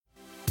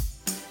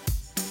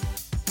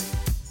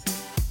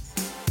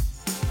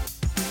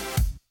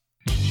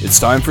It's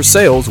time for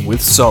Sales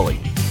with Sully.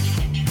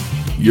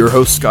 Your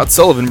host, Scott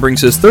Sullivan, brings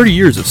his 30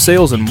 years of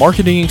sales and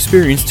marketing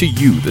experience to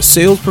you, the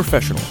sales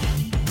professional,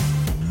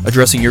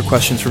 addressing your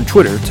questions from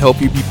Twitter to help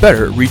you be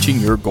better at reaching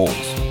your goals.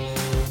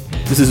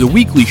 This is a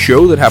weekly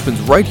show that happens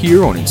right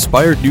here on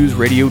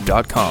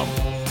InspiredNewsRadio.com.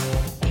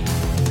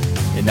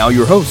 And now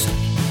your host,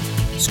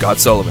 Scott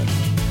Sullivan.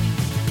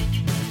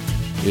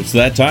 It's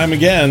that time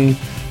again.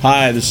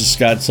 Hi, this is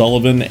Scott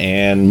Sullivan,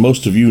 and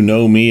most of you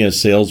know me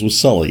as Sales with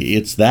Sully.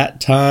 It's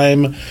that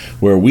time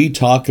where we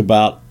talk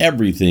about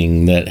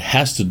everything that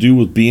has to do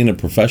with being a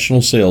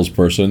professional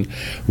salesperson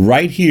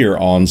right here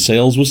on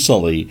Sales with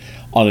Sully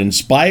on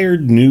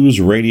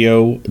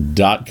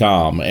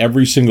InspiredNewsRadio.com.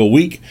 Every single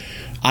week,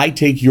 I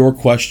take your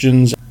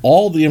questions,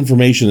 all the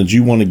information that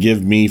you want to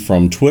give me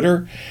from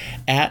Twitter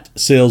at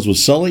Sales with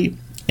Sully,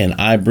 and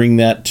I bring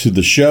that to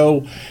the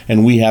show,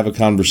 and we have a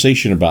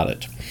conversation about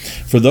it.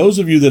 For those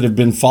of you that have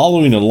been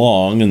following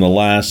along in the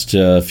last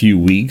few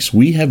weeks,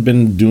 we have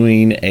been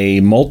doing a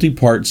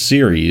multi-part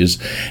series,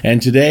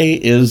 and today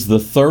is the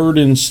third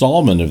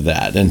installment of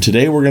that. And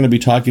today we're going to be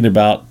talking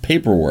about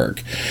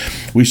paperwork.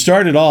 We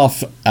started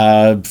off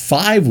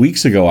 5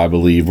 weeks ago, I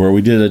believe, where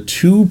we did a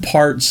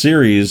two-part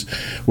series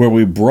where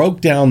we broke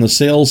down the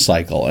sales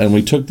cycle, and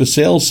we took the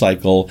sales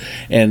cycle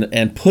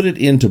and put it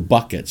into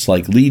buckets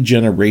like lead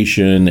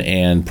generation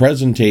and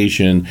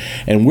presentation,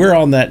 and we're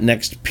on that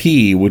next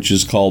P, which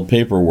is called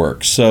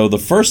paperwork. So the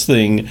first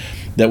thing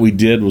that we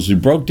did was we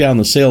broke down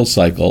the sales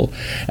cycle,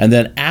 and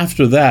then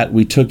after that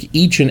we took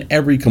each and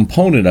every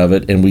component of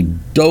it and we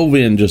dove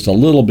in just a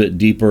little bit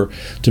deeper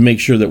to make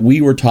sure that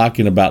we were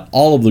talking about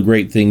all of the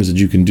great things that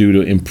you can do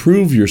to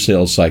improve your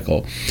sales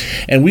cycle.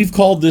 And we've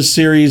called this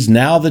series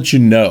Now That You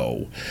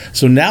Know.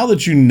 So now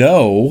that you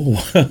know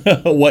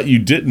what you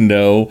didn't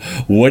know,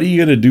 what are you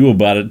going to do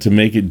about it to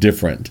make it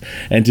different?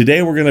 And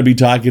today we're going to be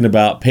talking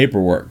about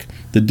paperwork.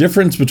 The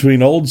difference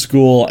between old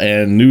school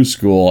and new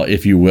school,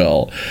 if you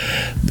will.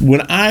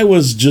 When I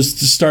was just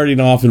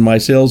starting off in my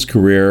sales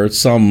career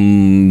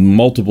some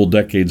multiple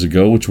decades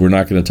ago, which we're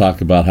not going to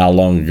talk about how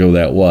long ago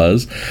that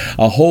was,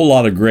 a whole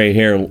lot of gray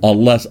hair, a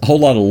whole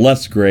lot of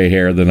less gray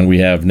hair than we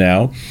have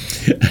now.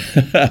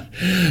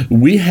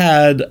 We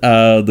had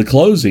the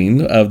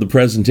closing of the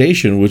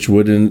presentation, which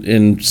would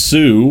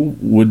ensue,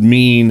 would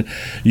mean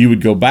you would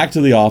go back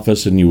to the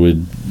office and you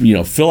would,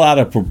 fill out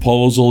a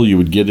proposal. You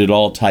would get it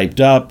all typed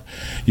up.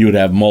 You would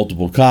have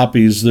multiple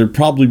copies. There'd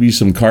probably be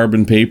some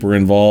carbon paper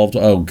involved.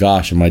 Oh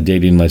gosh, am I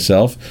dating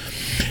myself?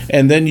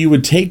 And then you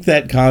would take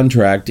that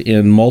contract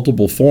in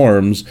multiple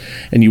forms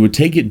and you would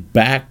take it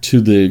back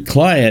to the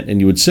client and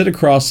you would sit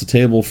across the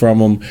table from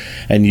them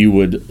and you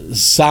would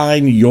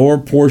sign your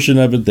portion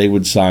of it. They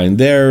would sign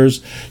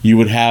theirs. You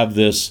would have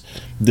this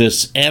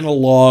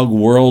analog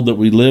world that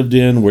we lived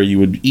in where you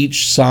would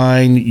each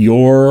sign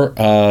your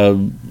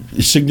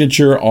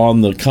signature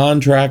on the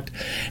contract,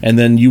 and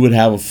then you would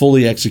have a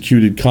fully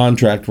executed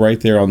contract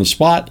right there on the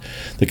spot.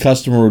 The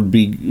customer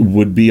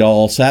would be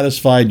all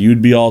satisfied,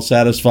 you'd be all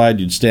satisfied,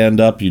 you'd stand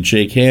up, you'd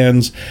shake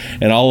hands,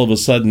 and all of a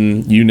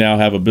sudden you now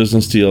have a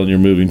business deal and you're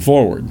moving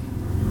forward.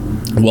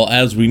 Well,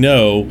 as we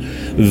know,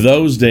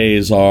 those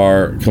days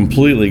are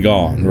completely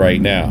gone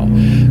right now.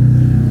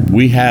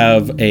 We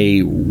have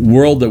a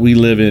world that we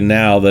live in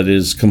now that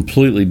is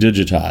completely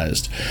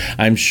digitized.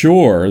 I'm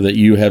sure that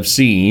you have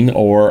seen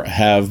or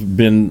have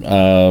been,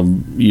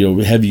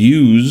 have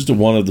used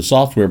one of the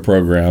software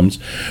programs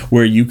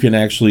where you can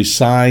actually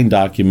sign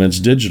documents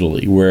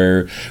digitally,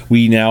 where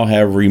we now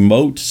have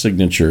remote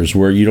signatures,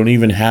 where you don't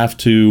even have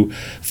to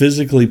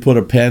physically put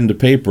a pen to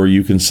paper.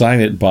 You can sign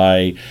it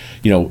by,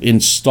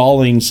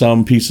 installing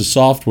some piece of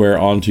software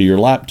onto your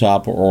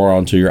laptop or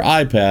onto your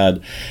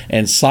iPad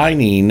and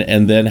signing,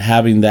 and then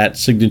having that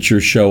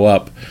signature show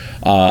up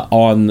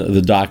on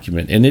the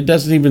document. And it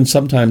doesn't even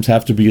sometimes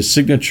have to be a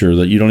signature,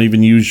 that you don't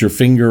even use your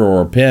finger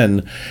or a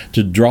pen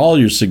to draw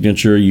your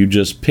signature. You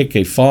just pick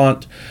a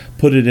font,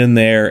 put it in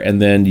there,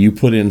 and then you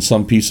put in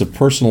some piece of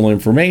personal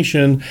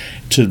information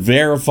to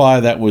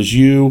verify that was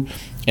you,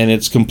 and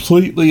it's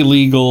completely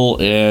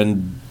legal,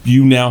 and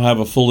you now have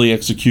a fully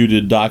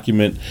executed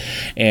document,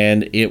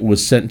 and it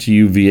was sent to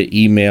you via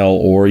email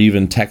or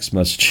even text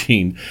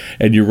messaging,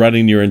 and you're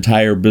running your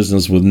entire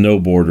business with no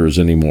borders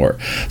anymore.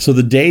 So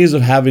the days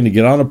of having to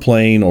get on a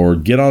plane or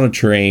get on a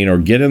train or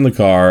get in the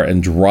car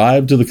and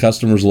drive to the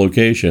customer's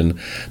location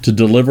to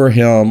deliver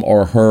him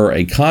or her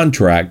a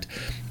contract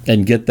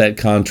and get that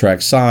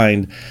contract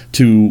signed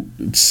to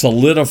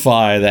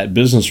solidify that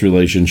business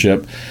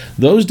relationship,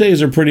 those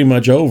days are pretty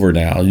much over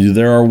now.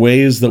 There are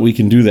ways that we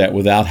can do that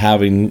without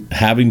having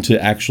to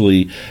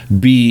actually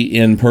be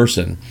in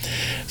person.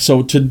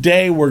 So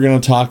today we're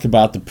going to talk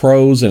about the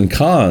pros and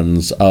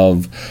cons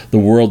of the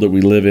world that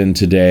we live in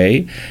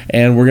today,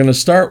 and we're going to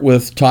start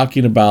with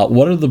talking about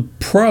what are the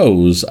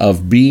pros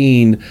of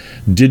being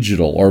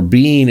digital or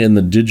being in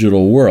the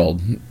digital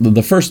world.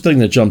 The first thing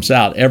that jumps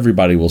out,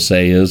 everybody will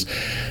say, is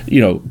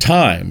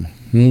time.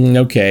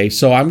 Okay,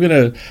 so I'm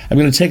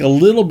gonna take a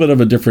little bit of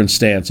a different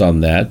stance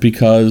on that,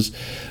 because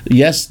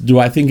yes, do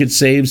I think it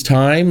saves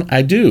time?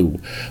 I do,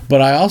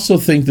 but I also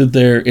think that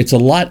it's a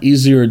lot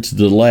easier to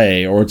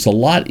delay, or it's a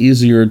lot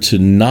easier to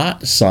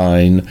not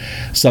sign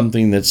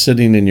something that's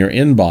sitting in your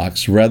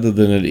inbox rather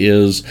than it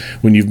is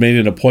when you've made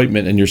an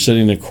appointment and you're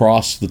sitting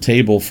across the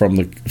table from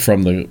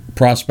the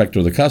prospect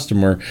or the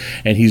customer,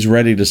 and he's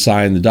ready to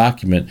sign the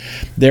document.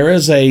 There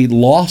is a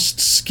lost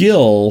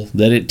skill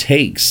that it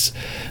takes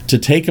to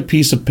take a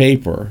piece of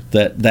paper,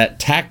 that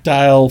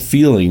tactile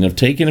feeling of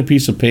taking a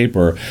piece of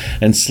paper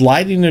and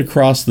sliding it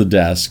across the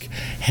desk,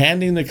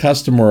 handing the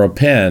customer a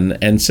pen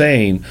and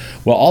saying,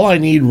 well, all I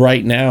need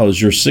right now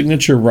is your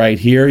signature right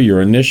here,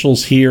 your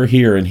initials here,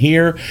 here, and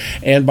here.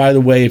 And by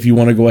the way, if you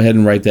want to go ahead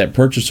and write that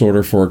purchase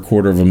order for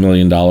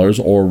 $250,000,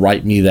 or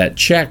write me that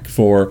check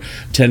for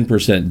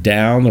 10%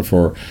 down, or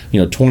for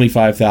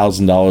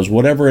 $25,000,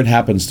 whatever it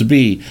happens to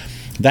be.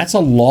 That's a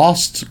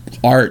lost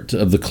art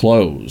of the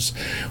close.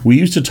 We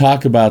used to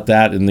talk about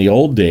that in the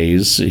old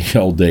days.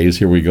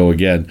 Here we go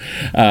again.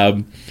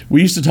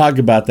 We used to talk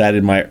about that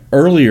in my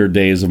earlier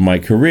days of my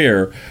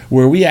career,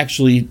 where we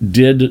actually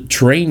did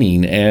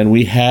training and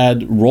we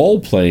had role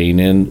playing,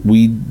 and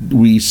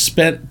we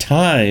spent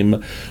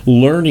time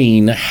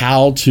learning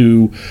how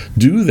to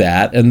do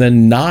that and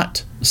then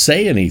not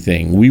say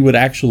anything. We would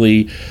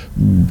actually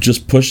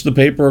just push the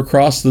paper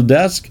across the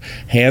desk,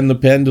 hand the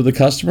pen to the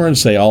customer, and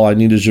say, all I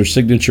need is your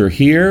signature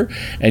here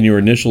and your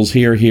initials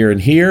here, here, and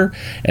here,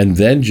 and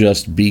then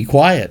just be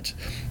quiet.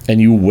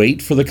 And you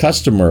wait for the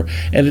customer.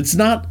 And it's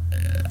not,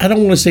 I don't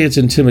want to say it's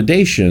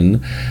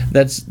intimidation.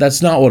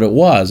 That's not what it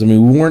was. I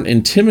mean, we weren't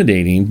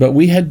intimidating, but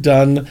we had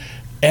done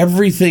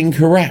everything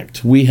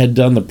correct. We had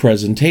done the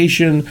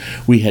presentation,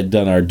 we had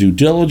done our due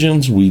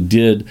diligence,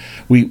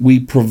 we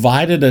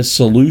provided a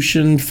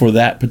solution for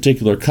that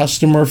particular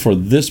customer for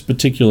this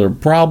particular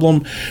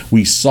problem.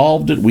 We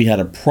solved it. We had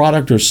a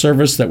product or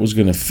service that was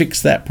going to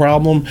fix that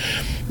problem.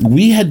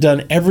 We had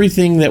done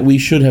everything that we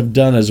should have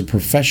done as a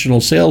professional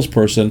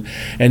salesperson,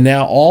 and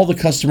now all the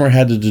customer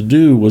had to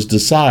do was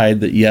decide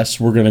that yes,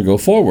 we're going to go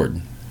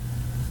forward.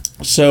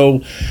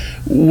 So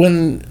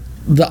when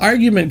the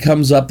argument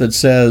comes up that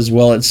says,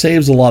 well, it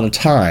saves a lot of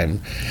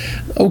time.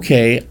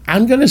 Okay,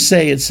 I'm going to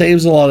say it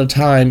saves a lot of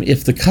time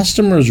if the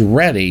customer's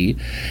ready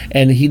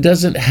and he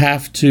doesn't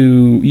have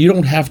to, you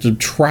don't have to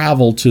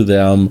travel to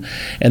them,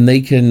 and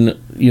they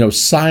can,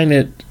 sign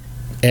it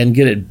and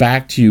get it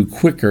back to you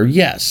quicker.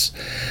 Yes.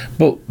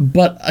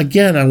 But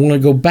again, I want to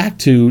go back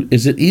to,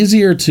 is it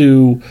easier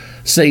to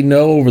say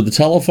no over the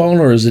telephone,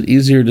 or is it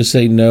easier to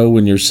say no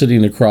when you're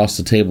sitting across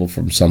the table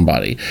from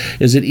somebody?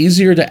 Is it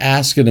easier to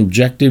ask an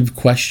objective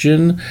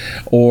question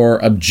or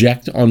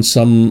object on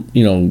some,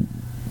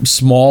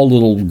 small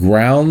little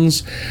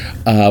grounds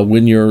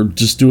when you're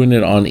just doing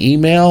it on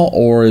email,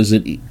 or is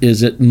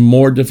it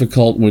more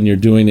difficult when you're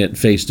doing it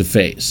face to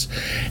face?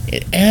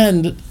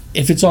 And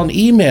if it's on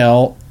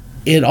email,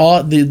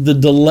 the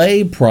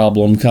delay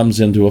problem comes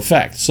into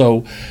effect.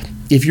 So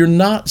if you're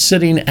not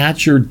sitting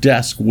at your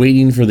desk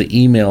waiting for the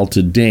email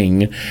to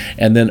ding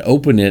and then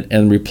open it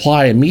and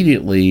reply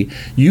immediately,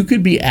 you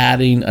could be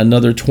adding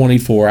another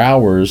 24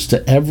 hours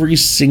to every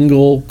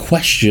single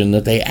question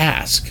that they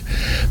ask.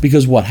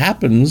 Because what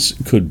happens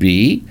could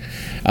be,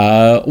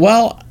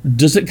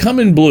 does it come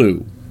in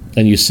blue?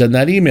 And you send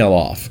that email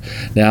off.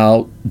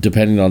 Now,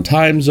 depending on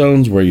time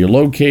zones, where you're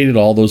located,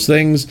 all those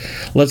things,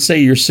 let's say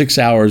you're 6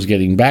 hours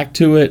getting back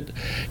to it.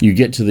 You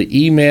get to the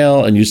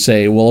email and you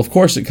say, well, of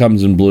course it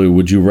comes in blue.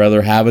 Would you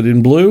rather have it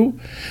in blue?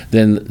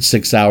 Then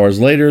 6 hours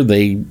later,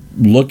 they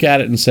look at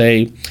it and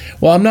say,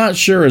 well, I'm not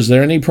sure. Is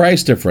there any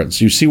price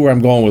difference? You see where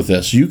I'm going with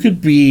this? You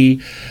could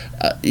be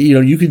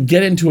you could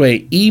get into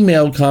a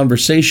email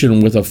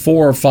conversation with a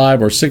 4 or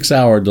 5 or 6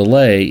 hour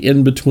delay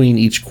in between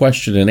each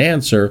question and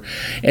answer,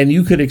 and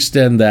you could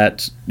extend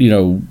that,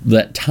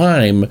 that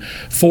time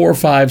 4,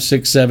 5,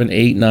 6, 7,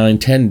 8, 9,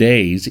 10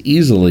 days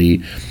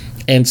easily,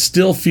 and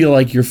still feel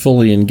like you're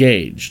fully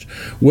engaged.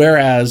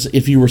 Whereas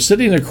if you were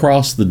sitting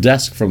across the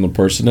desk from the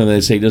person and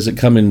they say, does it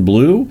come in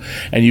blue?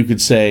 And you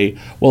could say,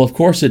 well, of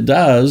course it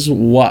does.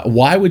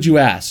 Why would you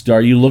ask?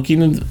 Are you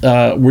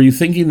were you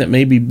thinking that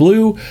maybe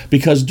blue?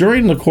 Because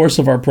during the course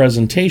of our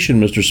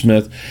presentation, Mr.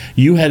 Smith,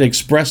 you had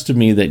expressed to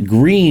me that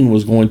green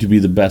was going to be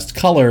the best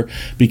color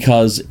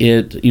because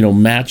it,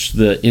 matched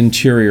the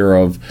interior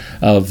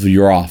of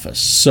your office.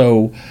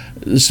 So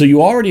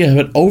you already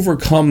have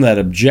overcome that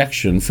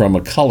objection from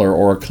a color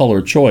or a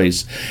color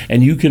choice,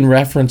 and you can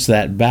reference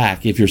that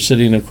back if you're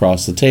sitting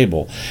across the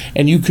table.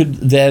 And you could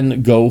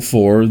then go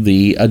for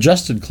the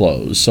adjusted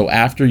close. So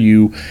after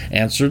you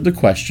answered the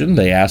question,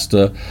 they asked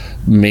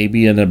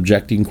maybe an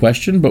objecting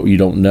question, but you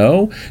don't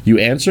know. You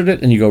answered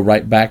it, and you go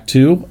right back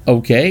to,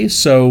 okay,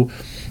 so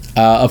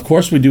of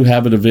course, we do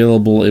have it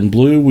available in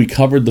blue. We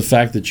covered the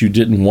fact that you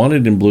didn't want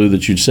it in blue,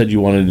 that you said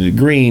you wanted it in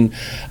green.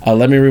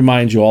 Let me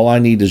remind you, all I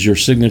need is your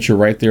signature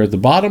right there at the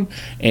bottom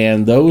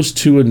and those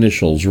 2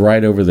 initials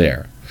right over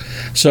there.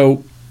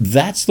 So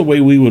that's the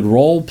way we would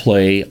role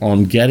play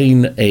on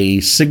getting a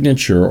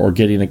signature or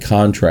getting a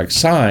contract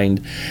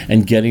signed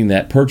and getting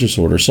that purchase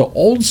order. So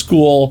old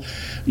school,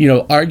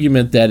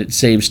 argument that it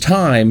saves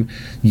time,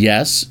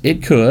 yes,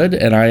 it could.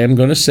 And I am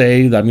going to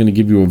say that I'm going to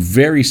give you a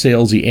very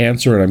salesy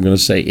answer, and I'm going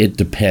to say it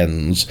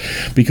depends,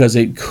 because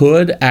it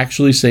could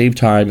actually save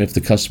time if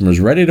the customer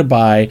is ready to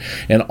buy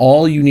and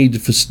all you need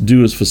to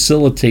do is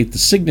facilitate the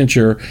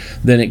signature.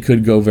 Then it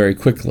could go very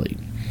quickly.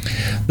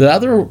 The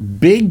other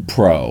big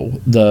pro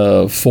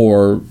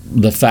for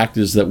the fact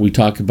is that we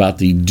talk about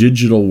the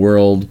digital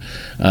world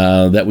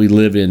that we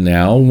live in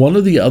now. One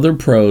of the other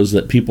pros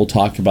that people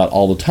talk about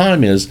all the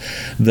time is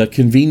the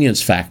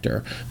convenience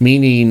factor,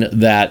 meaning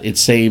that it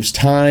saves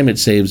time, it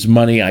saves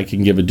money, I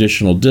can give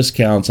additional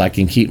discounts, I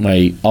can keep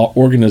my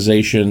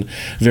organization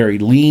very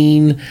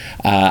lean.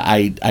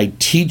 I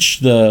teach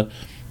the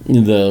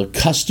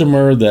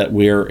customer that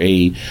we're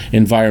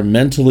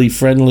environmentally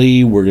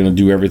friendly, we're going to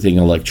do everything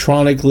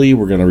electronically,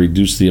 we're going to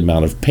reduce the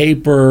amount of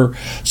paper.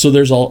 So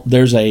there's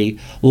a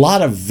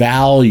lot of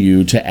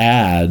value to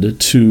add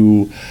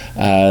to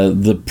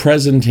the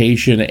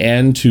presentation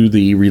and to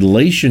the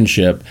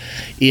relationship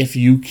if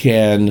you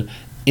can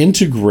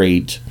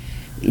integrate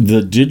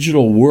the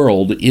digital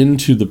world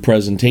into the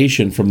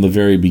presentation from the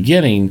very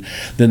beginning.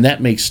 Then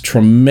that makes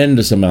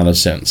tremendous amount of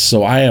sense.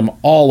 So I am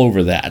all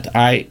over that.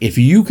 If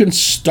you can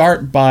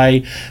start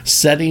by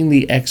setting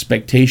the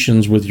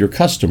expectations with your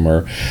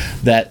customer,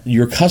 that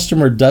your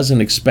customer doesn't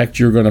expect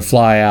you're going to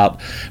fly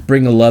out,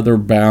 bring a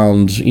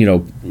leather-bound,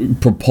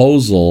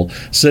 proposal,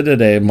 sit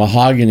at a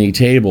mahogany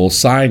table,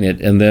 sign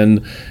it, and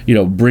then,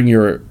 bring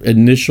your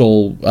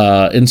initial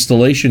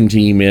installation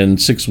team in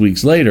 6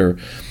 weeks later.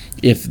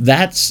 If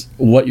that's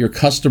what your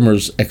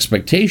customer's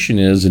expectation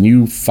is and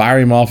you fire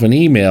him off an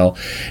email,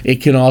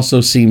 it can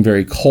also seem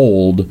very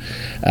cold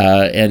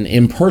and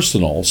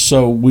impersonal.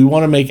 So we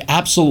want to make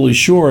absolutely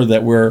sure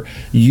that we're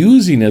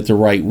using it the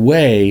right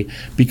way,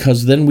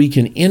 because then we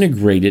can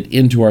integrate it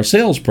into our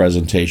sales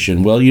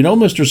presentation. Well,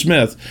 Mr.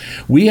 Smith,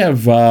 we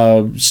have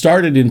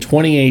started in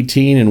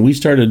 2018 and we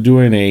started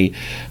doing a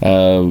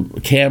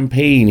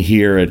campaign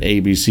here at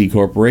ABC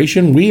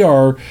Corporation. We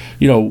are,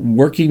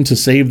 working to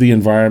save the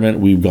environment.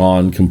 We've gone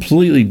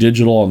completely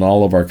digital on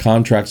all of our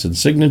contracts and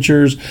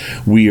signatures.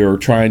 We are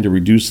trying to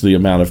reduce the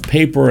amount of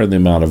paper and the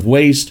amount of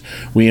waste.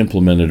 We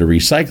implemented a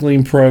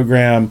recycling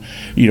program.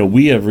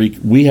 We have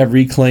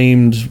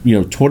reclaimed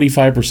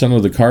 25%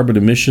 of the carbon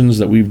emissions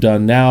that we've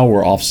done now.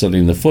 We're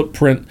offsetting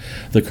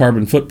the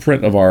carbon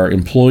footprint of our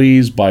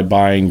employees by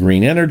buying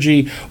green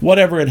energy,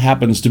 whatever it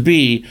happens to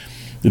be.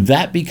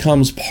 That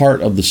becomes part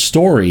of the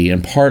story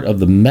and part of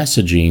the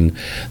messaging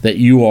that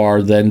you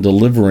are then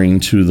delivering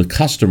to the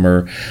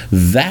customer.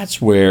 That's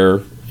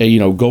where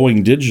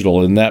going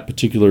digital in that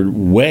particular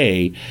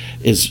way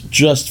is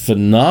just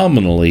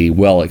phenomenally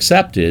well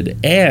accepted.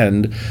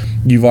 And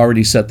you've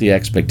already set the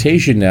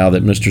expectation now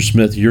that, Mr.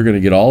 Smith, you're going to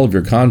get all of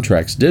your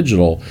contracts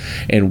digital,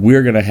 and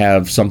we're going to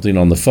have something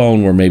on the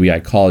phone where maybe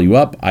I call you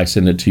up, I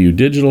send it to you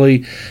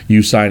digitally,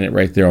 you sign it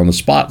right there on the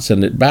spot,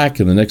 send it back,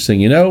 and the next thing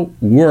you know,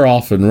 we're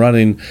off and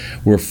running,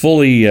 we're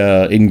fully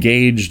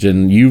engaged,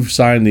 and you've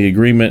signed the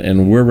agreement,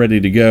 and we're ready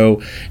to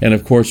go. And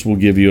of course, we'll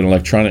give you an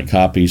electronic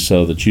copy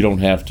so that you don't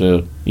have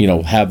to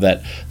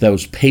have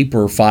those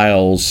paper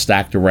files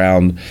stacked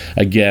around.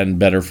 Again,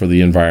 better for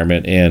the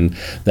environment, and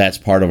that's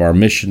part of our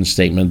mission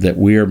statement that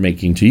we're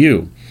making to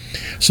you.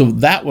 So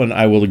that one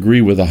I will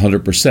agree with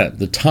 100%.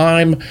 The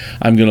time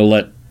I'm going to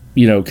let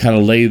kind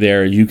of lay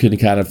there. You can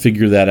kind of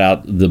figure that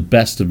out, the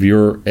best of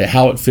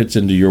how it fits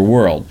into your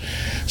world.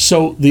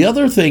 So the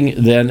other thing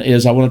then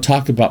is I want to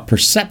talk about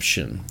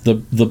perception.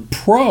 The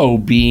pro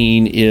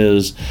being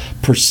is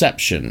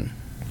perception.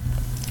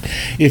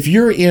 If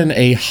you're in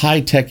a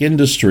high-tech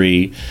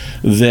industry,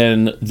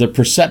 then the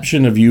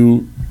perception of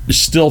you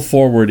still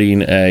forwarding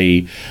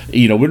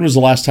when was the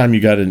last time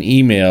you got an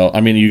email?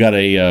 You got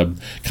a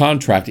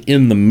contract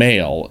in the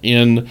mail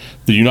in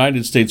the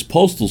United States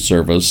Postal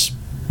Service,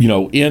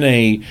 in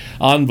a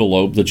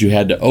envelope that you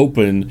had to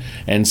open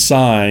and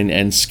sign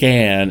and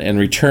scan and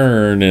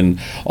return and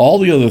all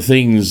the other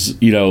things,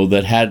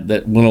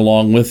 that went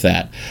along with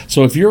that.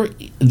 So if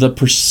the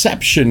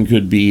perception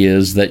could be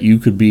is that you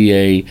could be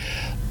a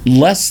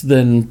less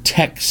than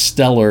tech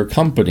stellar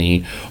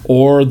company,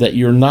 or that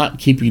you're not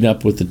keeping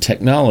up with the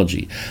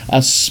technology,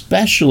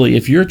 especially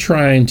if you're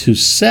trying to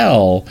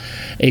sell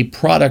a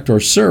product or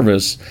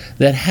service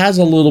that has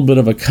a little bit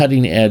of a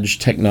cutting edge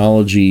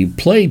technology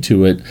play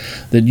to it.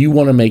 Then you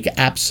want to make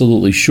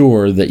absolutely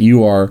sure that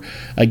you are,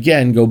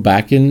 again, go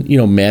back and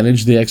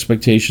manage the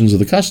expectations of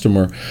the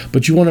customer,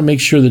 but you want to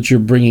make sure that you're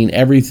bringing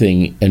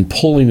everything and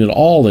pulling it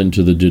all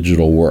into the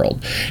digital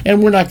world.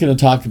 And we're not going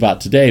to talk about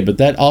today, but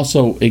that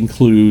also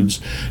includes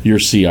your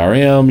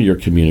CRM, your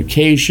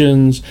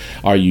communications.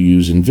 Are you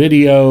using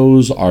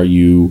videos? Are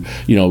you,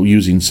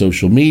 using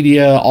social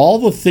media? All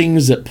the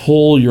things that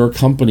pull your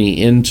company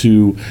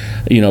into,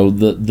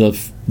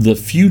 the the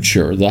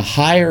future, the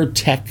higher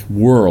tech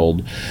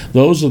world,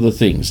 those are the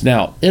things.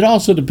 Now, it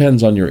also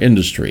depends on your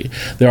industry.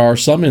 There are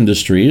some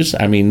industries,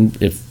 I mean,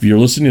 if you're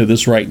listening to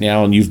this right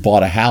now and you've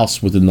bought a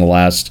house within the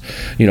last,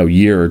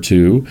 year or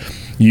two,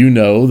 you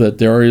know that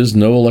there is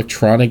no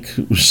electronic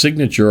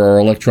signature or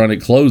electronic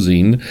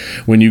closing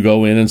when you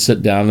go in and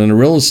sit down in a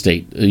real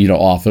estate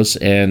office,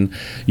 and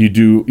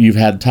you've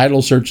had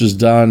title searches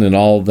done and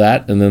all of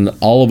that, and then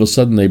all of a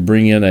sudden they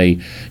bring in a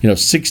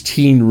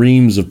 16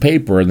 reams of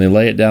paper and they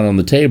lay it down on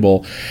the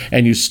table,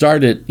 and you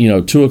start at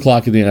 2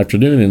 o'clock in the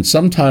afternoon, and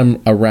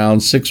sometime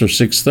around 6 or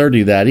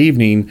 6:30 that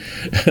evening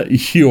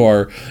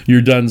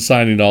you're done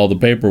signing all the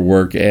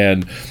paperwork,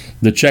 and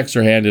the checks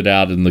are handed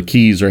out and the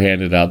keys are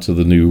handed out to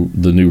the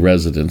new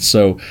residents.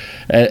 So,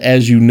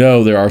 as you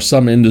know, there are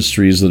some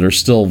industries that are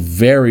still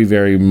very,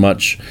 very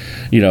much,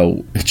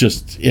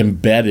 just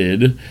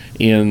embedded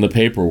in the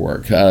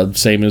paperwork.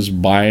 Same as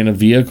buying a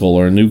vehicle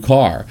or a new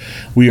car.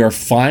 We are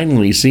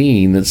finally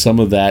seeing that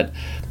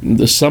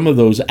some of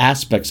those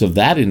aspects of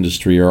that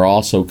industry are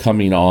also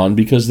coming on,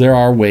 because there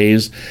are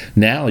ways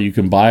now you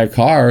can buy a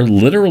car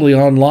literally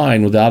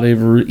online without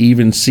ever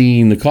even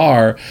seeing the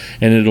car,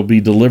 and it'll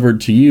be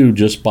delivered to you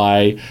just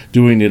by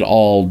doing it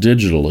all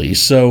digitally.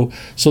 So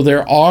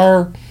there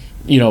are,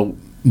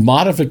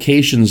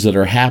 modifications that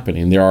are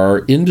happening. There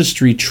are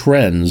industry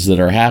trends that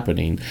are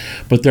happening,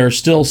 but there are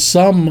still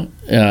some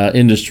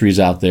industries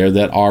out there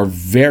that are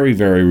very,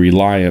 very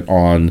reliant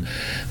on,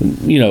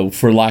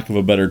 for lack of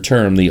a better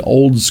term, the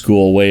old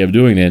school way of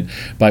doing it,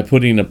 by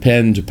putting a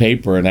pen to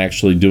paper and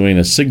actually doing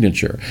a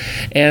signature.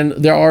 And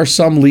there are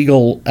some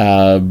legal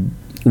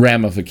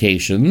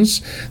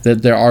ramifications,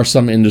 that there are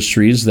some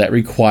industries that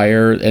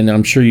require, and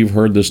I'm sure you've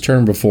heard this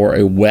term before,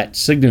 a wet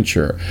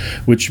signature,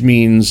 which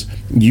means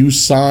you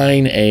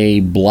sign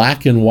a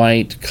black and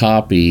white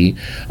copy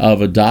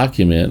of a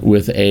document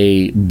with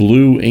a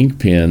blue ink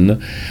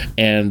pen,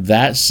 and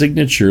that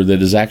signature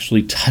that is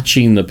actually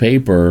touching the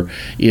paper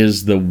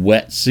is the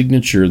wet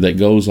signature that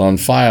goes on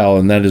file,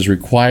 and that is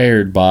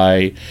required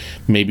by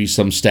maybe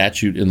some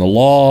statute in the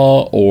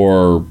law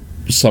or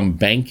some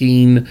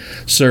banking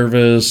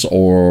service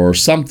or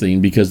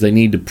something, because they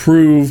need to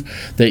prove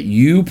that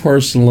you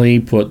personally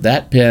put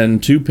that pen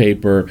to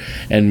paper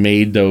and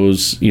made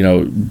those,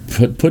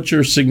 put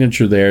your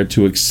signature there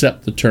to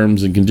accept the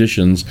terms and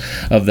conditions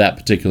of that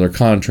particular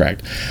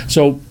contract.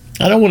 So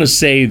I don't want to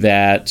say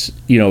that,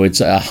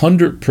 it's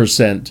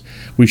 100%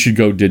 we should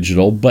go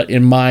digital, but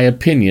in my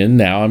opinion,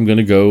 now I'm going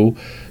to go,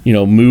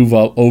 move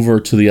over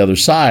to the other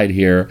side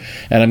here,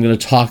 and I'm going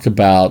to talk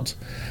about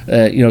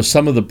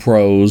some of the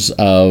pros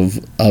of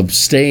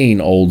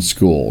staying old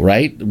school,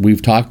 right?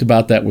 We've talked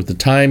about that with the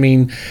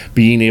timing,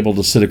 being able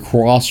to sit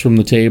across from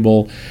the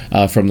table,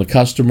 from the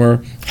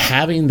customer,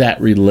 having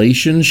that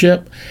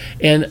relationship.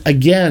 And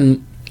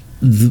again,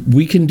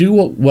 we can do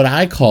what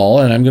I call,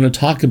 and I'm going to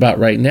talk about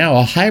right now,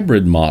 a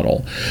hybrid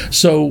model.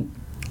 So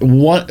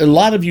a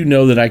lot of you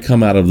know that I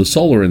come out of the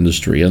solar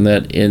industry, and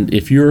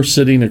if you're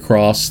sitting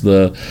across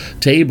the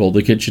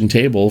kitchen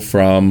table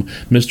from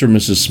Mr. and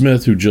Mrs.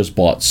 Smith, who just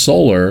bought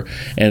solar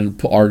and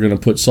are going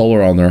to put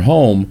solar on their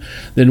home,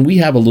 then we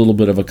have a little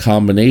bit of a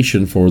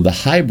combination for the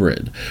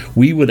hybrid.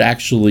 We would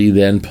actually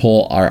then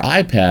pull our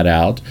iPad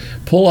out,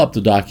 pull up the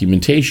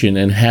documentation,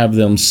 and have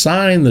them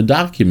sign the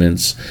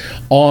documents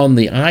on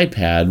the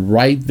iPad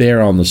right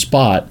there on the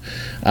spot,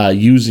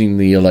 using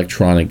the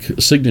electronic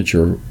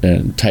signature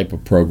type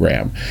of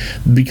program,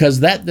 because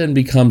that then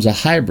becomes a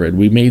hybrid.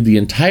 We made the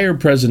entire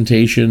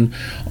presentation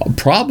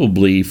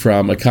probably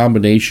from a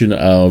combination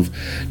of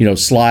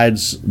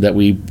slides that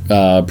we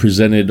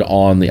presented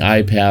on the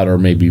iPad, or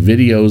maybe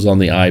videos on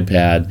the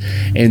iPad,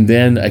 and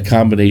then a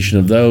combination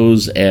of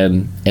those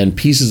and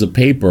pieces of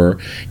paper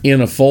in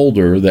a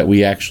folder that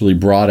we actually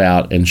brought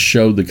out and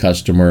showed the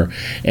customer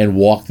and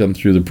walked them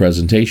through the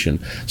presentation.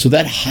 So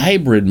that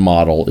hybrid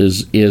model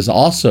is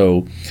also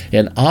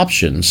an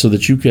option, so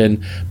that you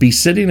can be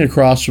sitting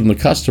across from the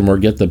customer,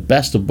 get the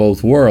best of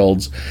both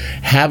worlds,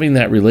 having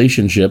that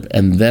relationship,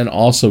 and then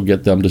also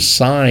get them to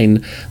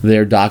sign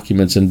their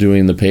documents and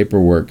doing the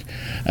paperwork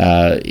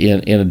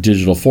in a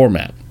digital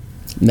format.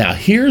 Now,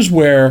 here's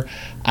where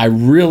I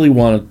really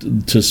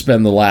wanted to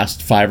spend the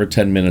last 5 or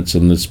 10 minutes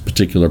on this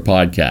particular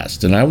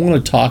podcast, and I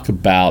want to talk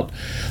about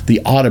the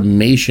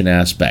automation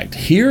aspect.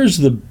 Here's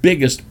the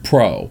biggest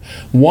pro,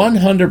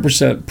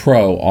 100%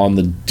 pro on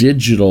the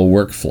digital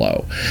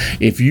workflow.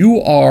 If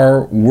you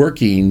are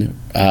working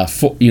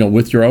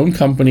with your own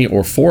company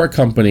or for a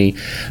company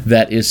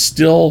that is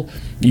still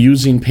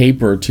using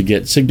paper to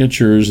get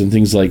signatures and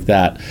things like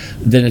that,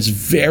 then it's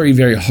very,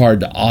 very hard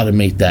to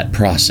automate that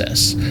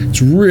process.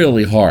 It's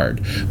really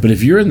hard. But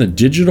if you're in the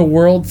digital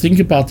world, think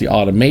about the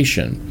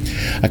automation.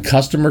 A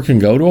customer can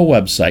go to a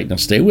website. Now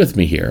stay with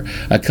me here.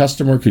 A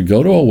customer could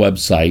go to a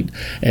website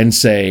and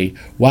say,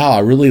 wow, I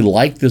really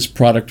like this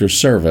product or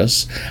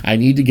service. I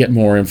need to get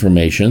more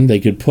information. They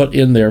could put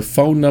in their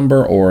phone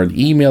number or an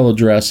email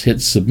address,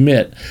 hit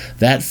submit.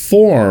 That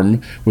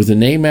form with the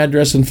name,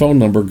 address, and phone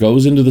number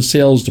goes into the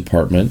sales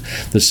department.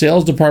 department. The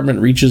sales department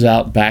reaches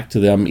out back to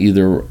them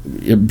either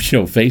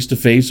face to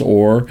face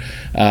or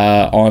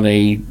on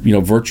a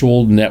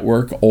virtual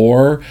network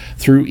or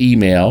through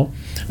email,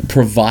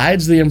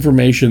 provides the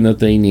information that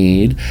they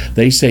need.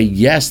 They say,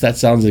 yes, that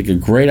sounds like a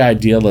great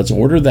idea. Let's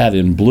order that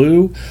in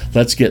blue.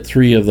 Let's get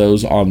 3 of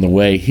those on the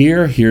way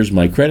here. Here's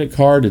my credit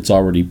card. It's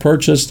already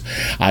purchased.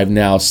 I've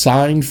now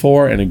signed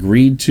for and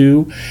agreed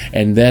to.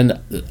 And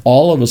then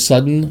all of a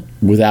sudden,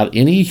 without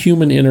any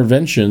human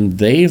intervention,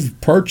 they've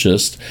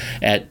purchased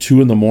at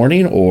 2 in the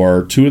morning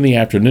or 2 in the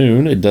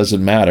afternoon. It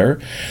doesn't matter.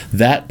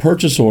 That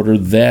purchase order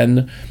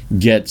then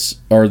gets,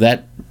 or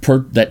that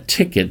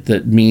ticket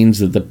that means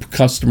that the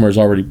customer has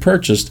already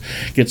purchased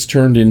gets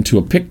turned into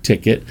a pick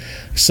ticket.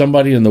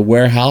 Somebody in the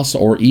warehouse,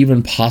 or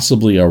even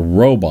possibly a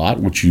robot,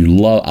 which you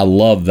love. I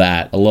love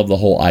that. I love the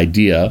whole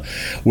idea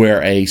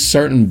where a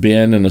certain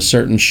bin and a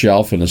certain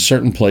shelf in a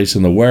certain place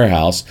in the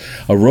warehouse,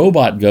 a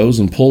robot goes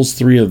and pulls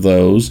 3 of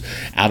those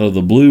out of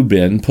the blue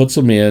bin, puts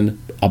them in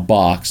a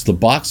box. The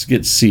box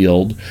gets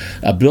sealed,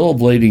 a bill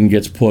of lading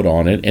gets put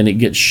on it, and it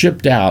gets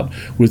shipped out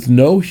with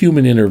no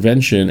human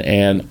intervention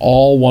and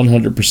all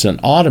 100%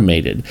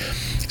 automated.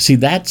 See,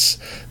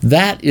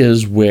 that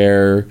is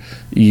where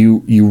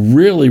you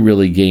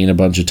really gain a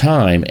bunch of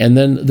time. And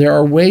then there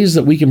are ways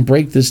that we can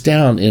break this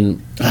down in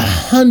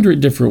 100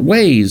 different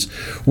ways,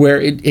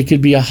 where it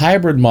could be a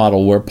hybrid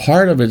model where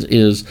part of it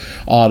is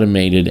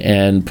automated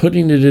and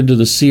putting it into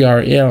the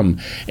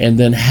CRM, and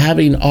then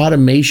having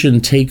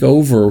automation take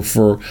over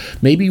for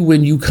maybe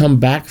when you come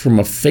back from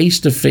a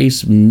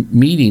face-to-face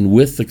meeting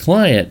with the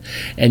client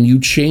and you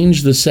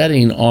change the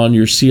setting on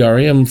your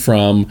CRM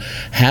from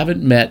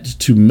haven't met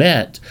to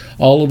met.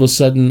 All of a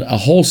sudden, a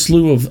whole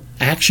slew of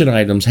action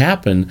items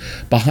happen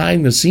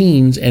behind the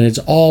scenes, and it's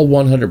all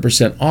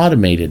 100%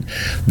 automated.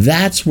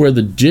 That's where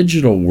the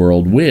digital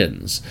world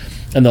wins.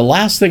 And the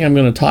last thing I'm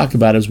going to talk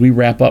about as we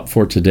wrap up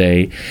for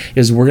today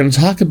is we're going to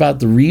talk about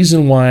the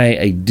reason why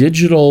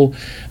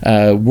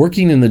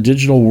working in the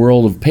digital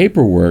world of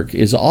paperwork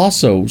is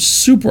also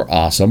super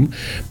awesome,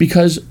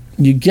 because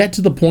you get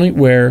to the point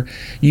where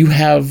you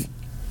have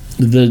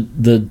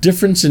the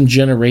difference in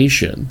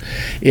generation.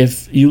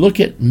 If you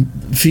look at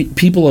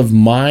people of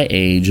my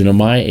age and of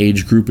my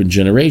age group and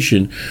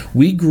generation,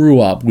 we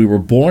were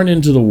born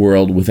into the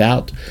world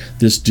without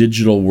this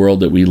digital world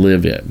that we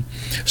live in.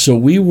 So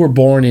we were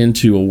born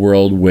into a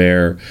world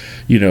where,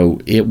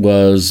 it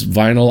was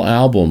vinyl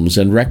albums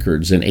and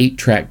records and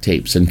 8-track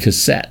tapes and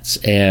cassettes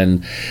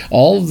and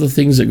all of the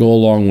things that go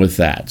along with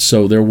that.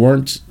 So there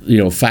weren't,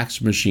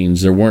 fax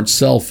machines, there weren't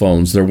cell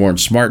phones, there weren't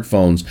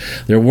smartphones,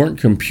 there weren't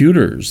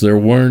computers, there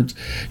weren't,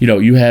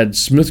 you had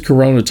Smith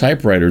Corona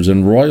typewriters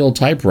and Royal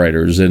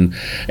typewriters and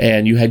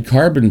you had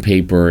carbon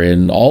paper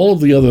and all of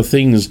the other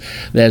things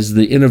as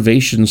the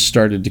innovations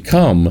started to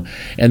come.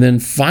 And then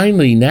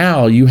finally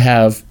now you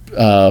have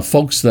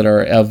folks that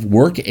are of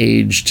work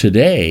age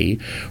today,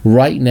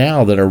 right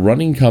now, that are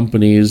running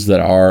companies, that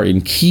are in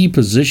key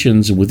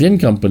positions within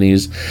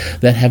companies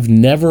that have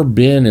never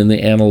been in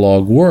the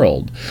analog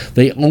world.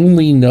 They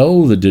only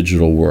know the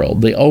digital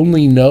world. They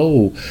only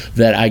know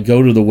that I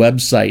go to the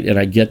website and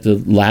I get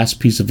the last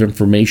piece of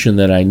information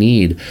that I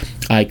need.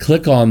 I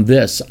click on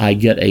this, I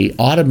get an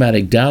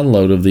automatic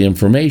download of the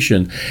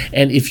information.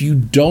 And if you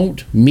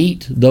don't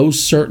meet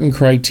those certain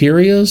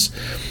criterias,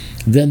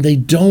 then they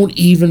don't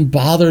even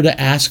bother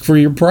to ask for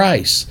your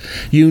price.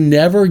 You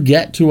never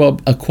get to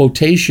a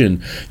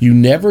quotation. You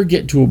never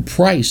get to a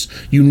price.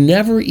 You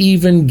never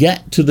even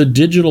get to the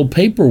digital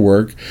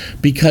paperwork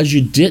because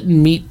you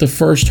didn't meet the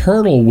first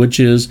hurdle, which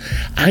is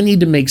I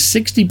need to make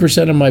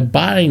 60% of my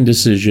buying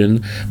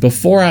decision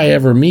before I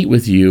ever meet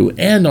with you.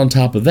 And on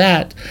top of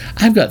that,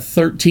 I've got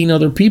 13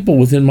 other people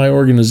within my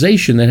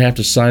organization that have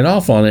to sign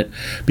off on it,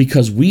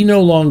 because we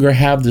no longer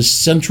have this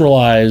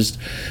centralized,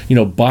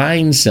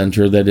 buying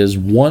center that is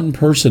one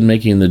person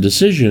making the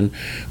decision.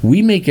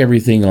 We make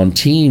everything on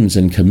teams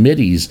and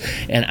committees,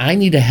 and I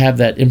need to have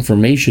that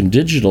information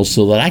digital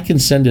so that I can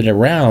send it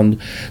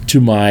around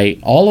to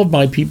all of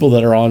my people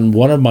that are on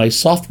one of my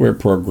software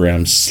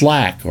programs,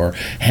 Slack or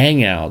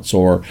Hangouts,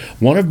 or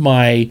one of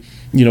my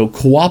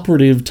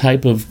cooperative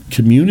type of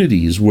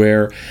communities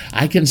where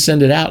I can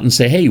send it out and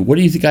say, hey, what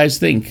do you guys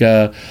think?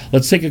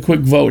 Let's take a quick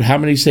vote. How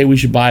many say we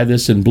should buy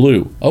this in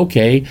blue?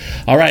 Okay.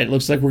 All right.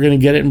 Looks like we're going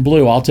to get it in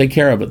blue. I'll take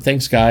care of it.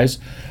 Thanks, guys.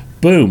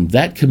 Boom.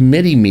 That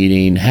committee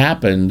meeting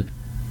happened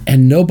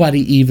and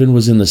nobody even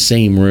was in the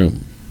same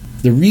room.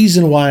 The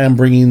reason why I'm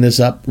bringing this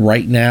up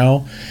right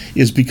now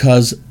is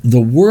because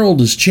the world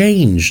has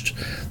changed.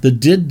 The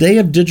day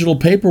of digital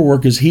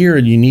paperwork is here,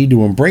 and you need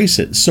to embrace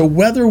it. So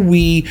whether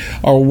we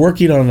are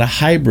working on a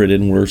hybrid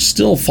and we're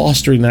still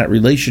fostering that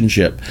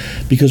relationship,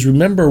 because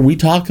remember, we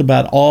talk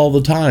about all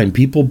the time,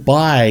 people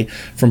buy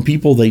from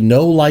people they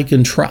know, like,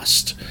 and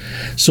trust.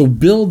 So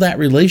build that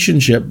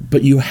relationship,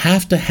 but you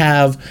have to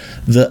have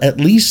at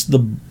least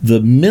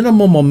the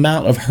minimum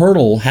amount of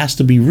hurdle has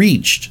to be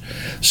reached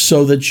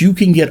so that you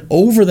can get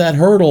over that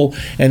hurdle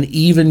and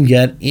even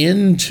get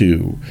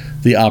into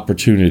the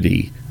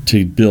opportunity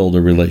to build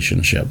a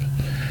relationship.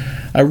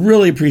 I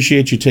really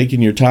appreciate you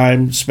taking your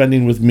time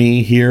spending with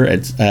me here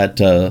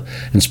at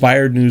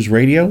Inspired News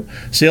Radio.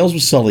 Sales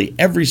with Sully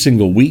every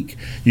single week.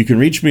 You can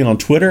reach me on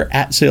Twitter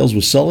at Sales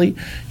with Sully.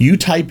 You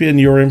type in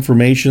your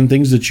information,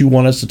 things that you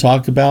want us to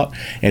talk about,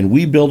 and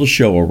we build a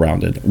show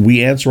around it.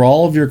 We answer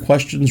all of your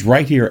questions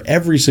right here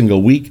every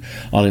single week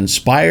on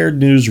Inspired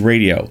News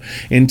Radio.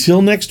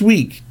 Until next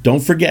week, don't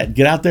forget,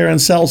 get out there and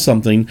sell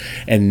something.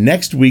 And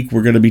next week,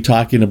 we're going to be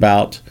talking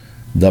about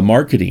the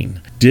marketing,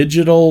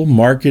 digital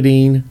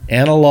marketing,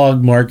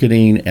 analog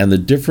marketing, and the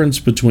difference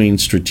between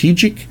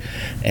strategic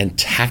and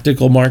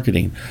tactical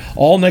marketing.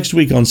 All next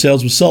week on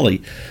Sales with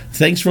Sully.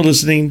 Thanks for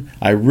listening.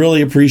 I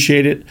really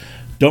appreciate it.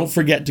 Don't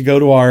forget to go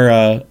to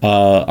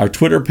our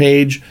Twitter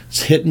page.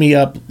 Hit me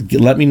up.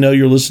 Let me know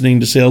you're listening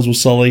to Sales with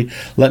Sully.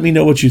 Let me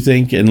know what you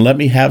think, and let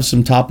me have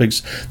some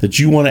topics that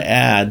you want to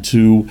add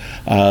to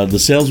the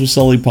Sales with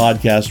Sully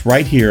podcast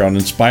right here on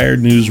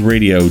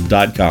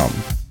InspiredNewsRadio.com.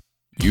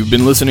 You've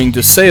been listening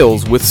to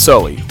Sales with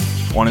Sully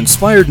on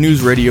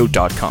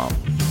InspiredNewsRadio.com.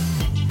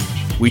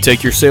 We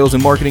take your sales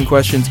and marketing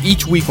questions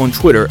each week on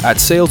Twitter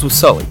at Sales with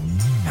Sully,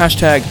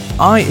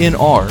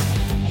 #INR,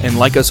 and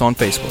like us on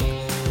Facebook.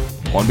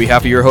 On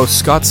behalf of your host,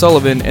 Scott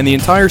Sullivan, and the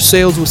entire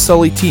Sales with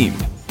Sully team,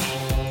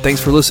 thanks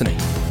for listening,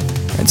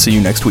 and see you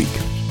next week.